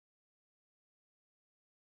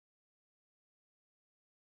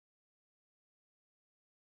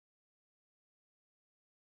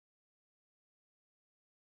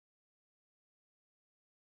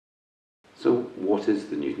So what is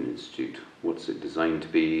the Newton Institute? What's it designed to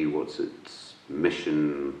be? What's its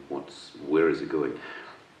mission? Where is it going?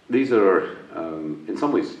 These are, in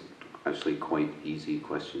some ways, actually quite easy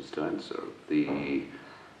questions to answer. The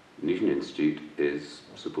Newton Institute is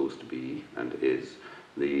supposed to be, and is,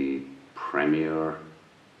 the premier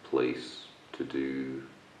place to do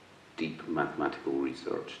deep mathematical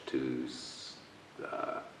research, to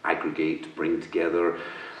aggregate, bring together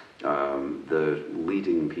the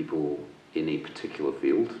leading people in a particular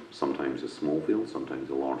field, sometimes a small field, sometimes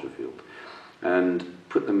a larger field, and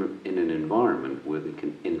put them in an environment where they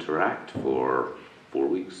can interact for 4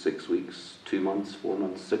 weeks, 6 weeks, 2 months, 4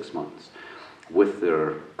 months, 6 months with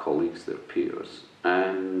their colleagues, their peers,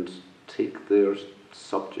 and take their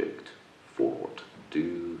subject forward,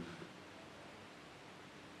 do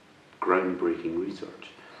groundbreaking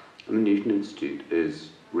research. And the Newton Institute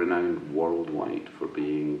is renowned worldwide for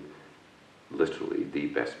being literally the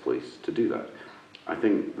best place to do that. I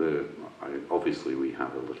think obviously we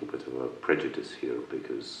have a little bit of a prejudice here,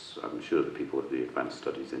 because I'm sure the people at the Advanced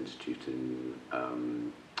Studies Institute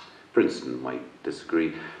in Princeton might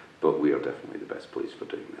disagree, but we are definitely the best place for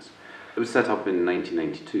doing this. It was set up in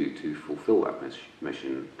 1992 to fulfill that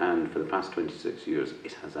mission, and for the past 26 years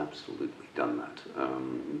it has absolutely done that.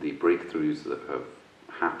 The breakthroughs that have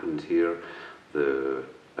happened here, the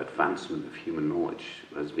advancement of human knowledge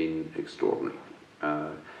has been extraordinary.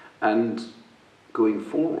 And going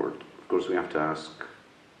forward, of course, we have to ask,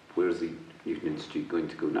 where's the Newton Institute going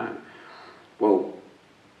to go now? Well,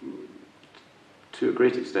 to a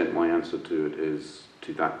great extent, my answer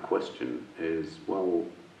to that question is, well,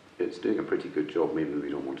 it's doing a pretty good job. Maybe we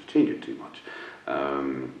don't want to change it too much.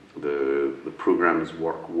 The programs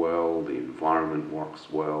work well, the environment works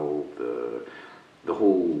well, the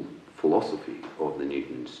whole philosophy of the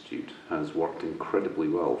Newton Institute has worked incredibly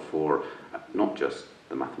well for not just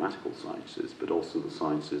the mathematical sciences, but also the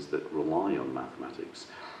sciences that rely on mathematics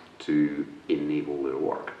to enable their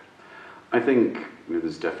work. I think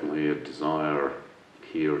there's definitely a desire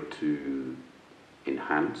here to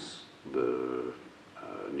enhance the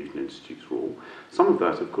Newton Institute's role. Some of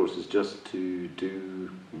that, of course, is just to do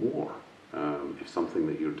more. If something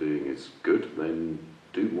that you're doing is good, then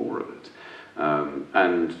do more of it.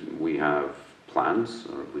 And we have plans,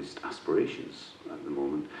 or at least aspirations at the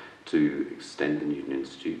moment, to extend the Newton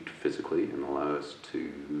Institute physically and allow us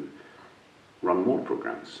to run more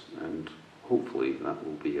programs. And hopefully that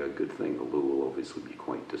will be a good thing, although it will obviously be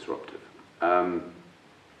quite disruptive.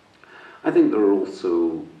 I think there are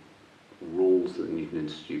also roles that the Newton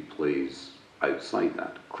Institute plays outside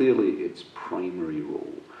that. Clearly its primary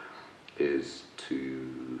role is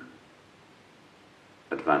to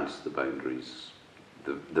advance the boundaries,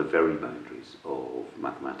 the very boundaries of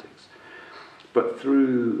mathematics. But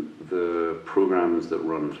through the programs that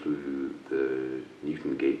run through the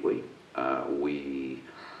Newton Gateway, we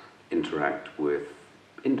interact with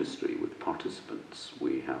industry, with participants.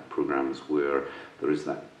 We have programs where there is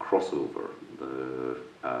that crossover,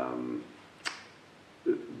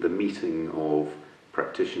 the meeting of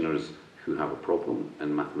practitioners who have a problem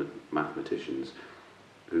and mathematicians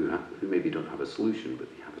who maybe don't have a solution, but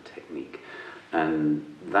they have a technique.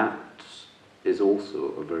 And that is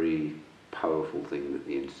also a very powerful thing that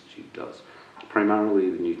the Institute does. Primarily,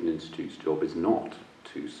 the Newton Institute's job is not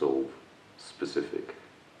to solve specific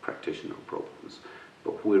practitioner problems,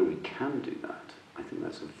 but where we can do that, I think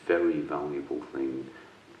that's a very valuable thing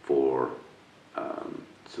for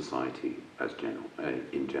society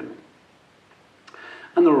in general.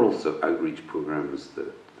 And there are also outreach programs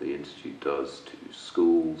that the Institute does to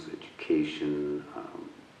schools, education,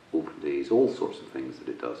 open days, all sorts of things that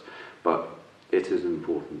it does. But it is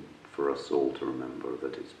important for us all to remember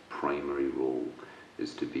that its primary role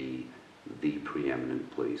is to be the preeminent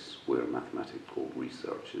place where mathematical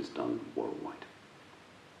research is done worldwide.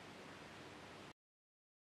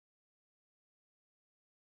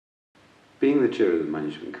 Being the chair of the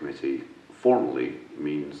management committee formally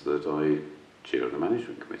means that I chair the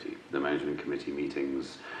management committee. The management committee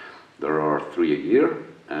meetings, there are 3 a year,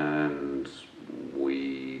 and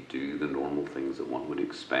we do the normal things that one would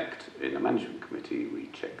expect in a management committee. We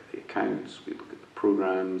check the accounts, we look at the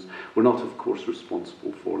programs. We're not, of course,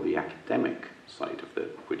 responsible for the academic side of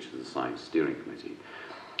it, which is the science steering committee.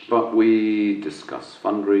 But we discuss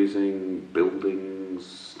fundraising, buildings,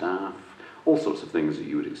 staff, all sorts of things that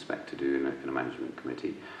you would expect to do in a management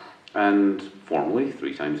committee. And formally,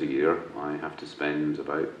 3 times a year, I have to spend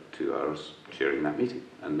about 2 hours chairing that meeting.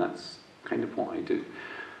 And that's kind of what I do.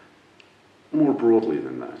 More broadly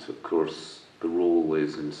than that, of course, the role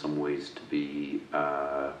is in some ways to be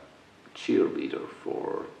a cheerleader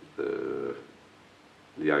for the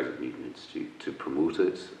the Isaac Newton Institute, to promote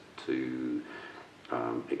it, to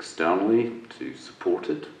externally, to support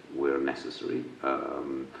it where necessary,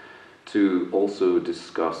 to also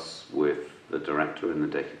discuss with the director and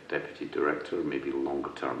the deputy director maybe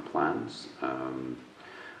longer term plans.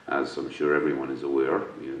 As I'm sure everyone is aware,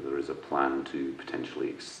 there is a plan to potentially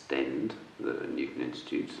extend the Newton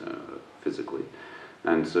Institute physically.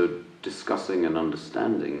 And so discussing and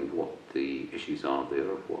understanding what the issues are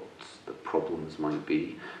there, what the problems might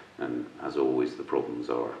be, and as always the problems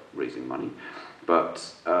are raising money. But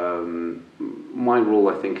my role,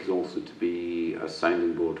 I think, is also to be a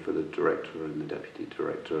sounding board for the director and the deputy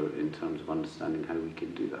director in terms of understanding how we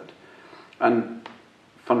can do that. And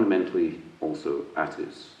fundamentally also at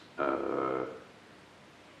its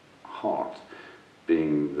heart,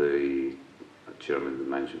 being the chairman of the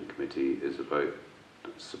management committee is about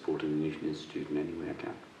supporting the Newton Institute in any way I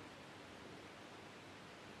can.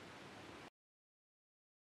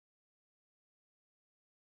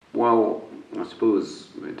 Well, I suppose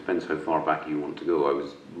it depends how far back you want to go. I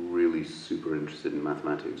was really super interested in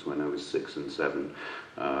mathematics when I was 6 and 7.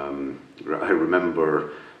 I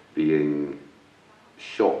remember being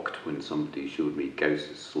shocked when somebody showed me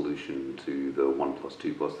Gauss's solution to the 1 plus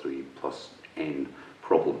 2 plus 3 plus n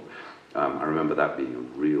problem. I remember that being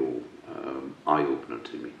a real eye-opener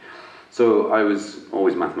to me. So I was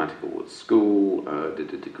always mathematical at school,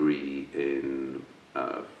 did a degree in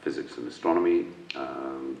physics and astronomy,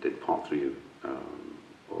 did part 3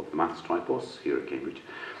 of the maths tripos here at Cambridge,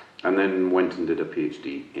 and then went and did a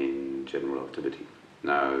PhD in general relativity.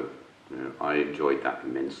 Now, I enjoyed that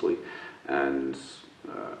immensely, and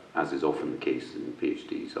as is often the case in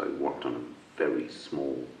PhDs, I worked on a very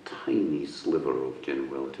small, tiny sliver of general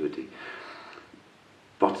relativity,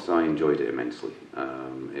 but I enjoyed it immensely.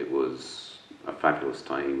 It was a fabulous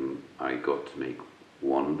time. I got to make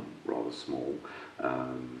one rather small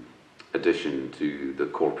addition to the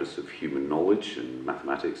corpus of human knowledge and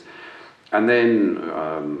mathematics. And then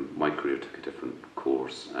my career took a different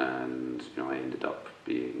course, and I ended up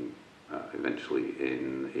being eventually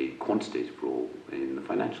in a quantitative role in the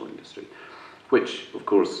financial industry, which of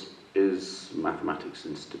course is mathematics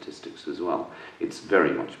and statistics as well. It's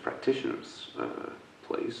very much practitioners'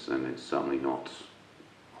 place, and it's certainly not,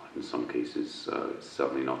 in some cases, it's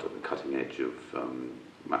certainly not at the cutting edge of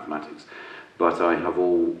mathematics. But I have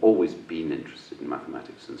always been interested in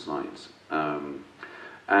mathematics and science.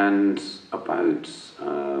 And about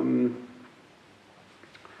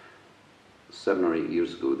 7 or 8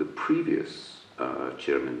 years ago, the previous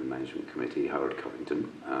chairman of the management committee, Howard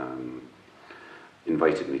Covington,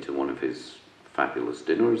 invited me to one of his fabulous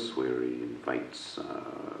dinners where he invites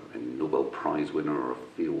a Nobel Prize winner or a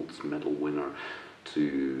Fields Medal winner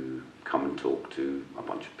to come and talk to a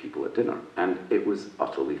bunch of people at dinner. And it was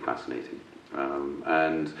utterly fascinating.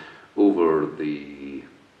 And over the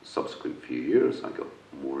subsequent few years, I got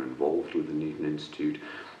more involved with the Newton Institute.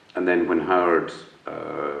 And then when Howard's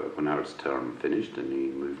term finished and he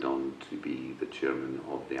moved on to be the chairman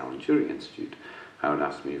of the Alan Turing Institute, Howard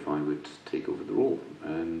asked me if I would take over the role,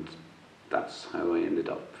 and that's how I ended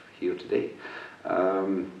up here today.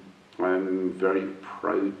 I'm very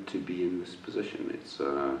proud to be in this position. It's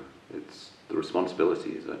the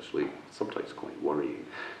responsibility is actually sometimes quite worrying,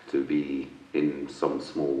 to be in some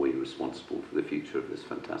small way responsible for the future of this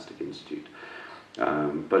fantastic institute.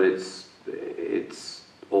 But it's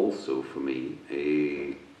also for me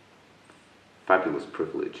a fabulous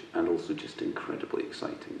privilege, and also just incredibly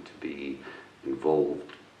exciting to be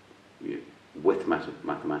involved with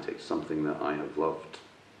mathematics, something that I have loved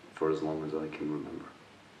for as long as I can remember.